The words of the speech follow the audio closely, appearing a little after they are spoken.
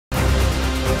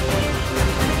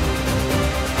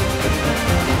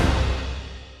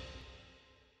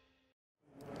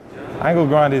Angle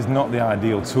grinder is not the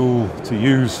ideal tool to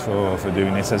use for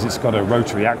doing this, as it's got a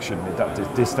rotary action with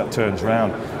that disc that turns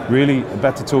around. Really, a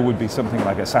better tool would be something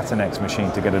like a Saturn X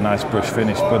machine to get a nice brush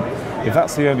finish. But if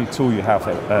that's the only tool you have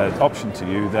option to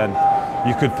you, then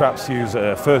you could perhaps use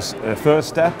a first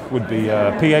step would be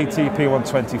a P80,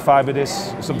 P120 fiber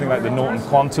disc, something like the Norton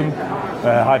Quantum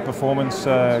high performance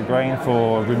grain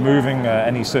for removing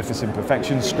any surface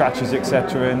imperfections, scratches,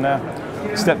 etc. in there.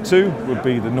 Step 2 would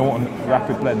be the Norton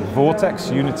Rapid Blend Vortex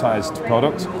unitized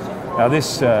product. Now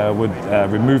this would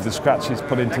remove the scratches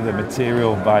put into the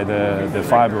material by the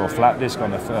fiber or flat disc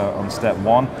on step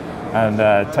 1,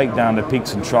 and take down the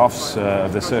peaks and troughs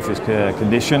of the surface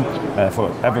condition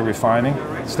for ever refining.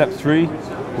 Step 3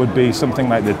 would be something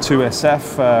like the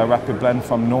 2SF Rapid Blend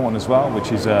from Norton as well,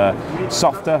 which is a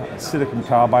softer silicon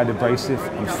carbide abrasive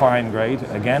and fine grade,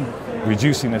 again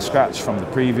reducing the scratch from the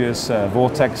previous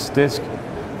Vortex disc.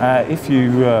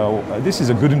 This is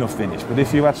a good enough finish, but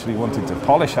if you actually wanted to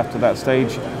polish after that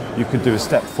stage, you could do a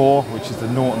step 4, which is the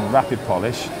Norton Rapid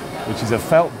Polish, which is a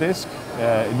felt disc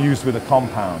used with a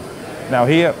compound. Now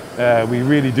here, we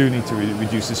really do need to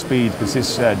reduce the speed, because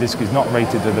this disc is not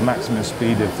rated at the maximum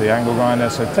speed of the angle grinder,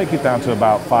 so take it down to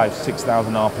about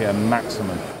 5,000–6,000 RPM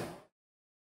maximum.